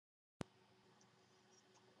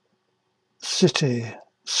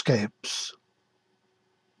Cityscapes.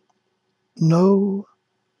 No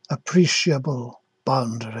appreciable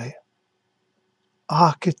boundary.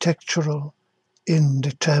 Architectural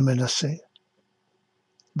indeterminacy.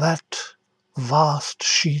 That vast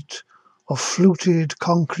sheet of fluted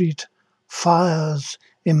concrete fires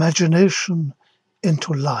imagination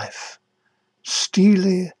into life,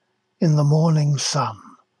 steely in the morning sun,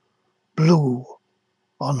 blue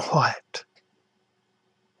on white.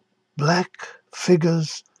 Black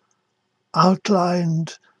figures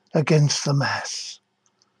outlined against the mass,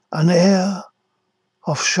 an air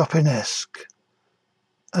of Chopinesque,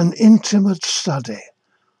 an intimate study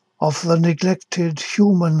of the neglected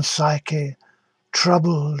human psyche,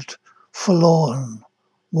 troubled, forlorn,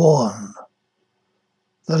 worn.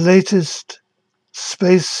 The latest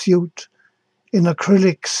spacesuit in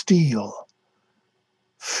acrylic steel,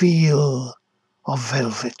 feel of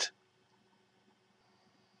velvet.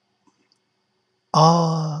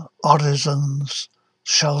 Our orisons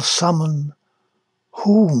shall summon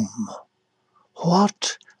whom?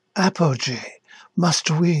 What apogee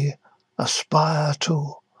must we aspire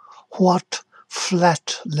to? What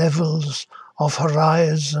flat levels of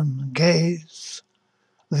horizon gaze?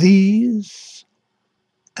 These,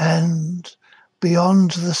 and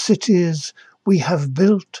beyond the cities we have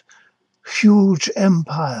built, huge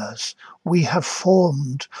empires we have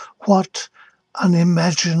formed, what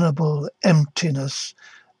unimaginable emptiness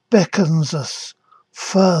beckons us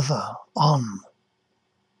further on.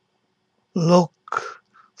 Look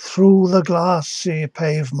through the glassy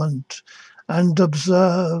pavement and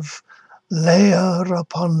observe layer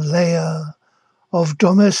upon layer of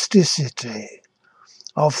domesticity,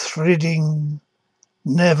 of thridding,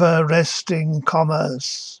 never-resting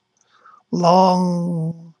commerce,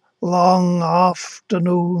 long, long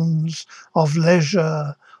afternoons of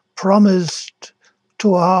leisure promised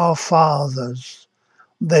to our fathers,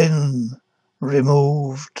 then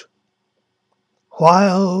removed.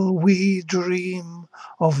 While we dream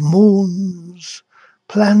of moons,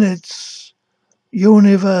 planets,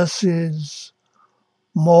 universes,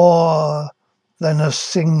 more than a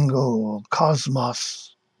single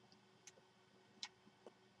cosmos.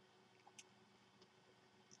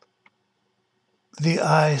 The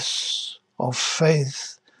ice of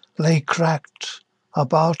faith lay cracked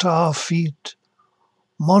about our feet,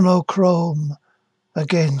 monochrome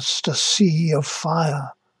against a sea of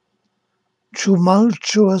fire.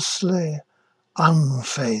 Tumultuously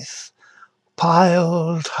unfaith,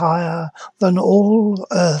 piled higher than all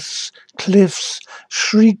earth's cliffs,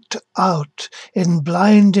 shrieked out in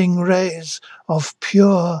blinding rays of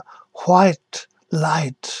pure white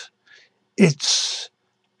light its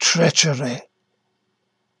treachery.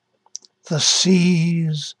 The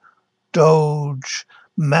sea's doge,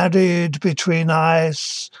 married between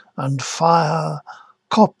ice and fire,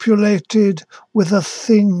 copulated with a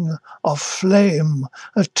thing of flame,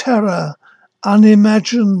 a terror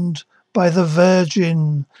unimagined by the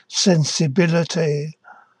virgin sensibility,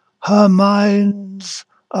 her mind's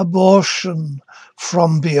abortion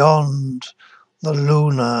from beyond the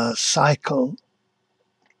lunar cycle.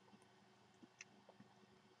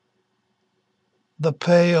 The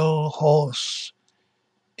pale horse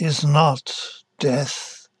is not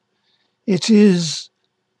death, it is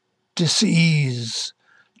disease,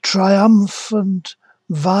 triumphant,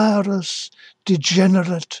 virus,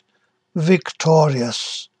 degenerate,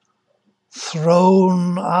 victorious,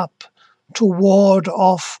 thrown up to ward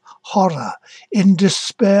off horror in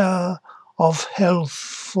despair of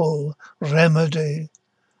healthful remedy,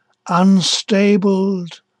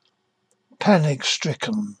 unstabled,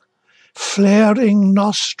 panic-stricken, flaring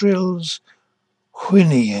nostrils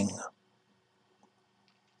whinnying.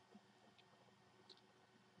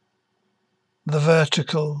 The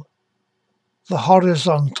vertical, the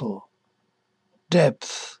horizontal,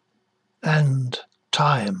 depth and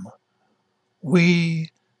time,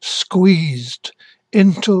 we squeezed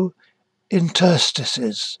into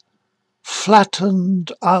interstices,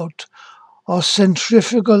 flattened out or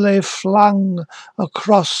centrifugally flung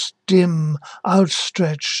across dim,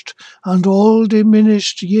 outstretched and all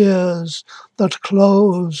diminished years that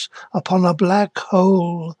close upon a black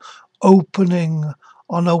hole opening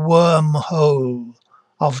on a wormhole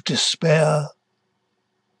of despair.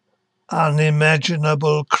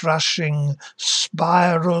 Unimaginable crushing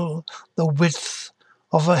spiral the width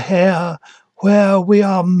of a hair where we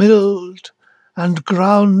are milled and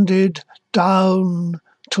grounded down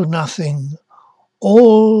to nothing.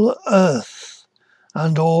 All earth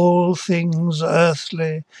and all things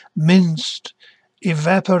earthly, minced,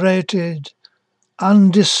 evaporated,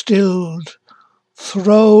 undistilled,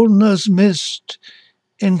 thrown as mist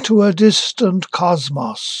into a distant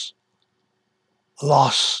cosmos,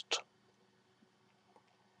 lost.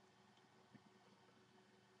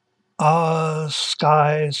 Our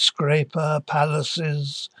skyscraper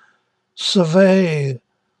palaces survey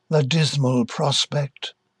the dismal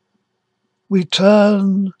prospect. We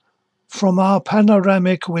turn from our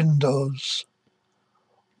panoramic windows,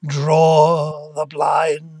 draw the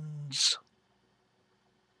blinds,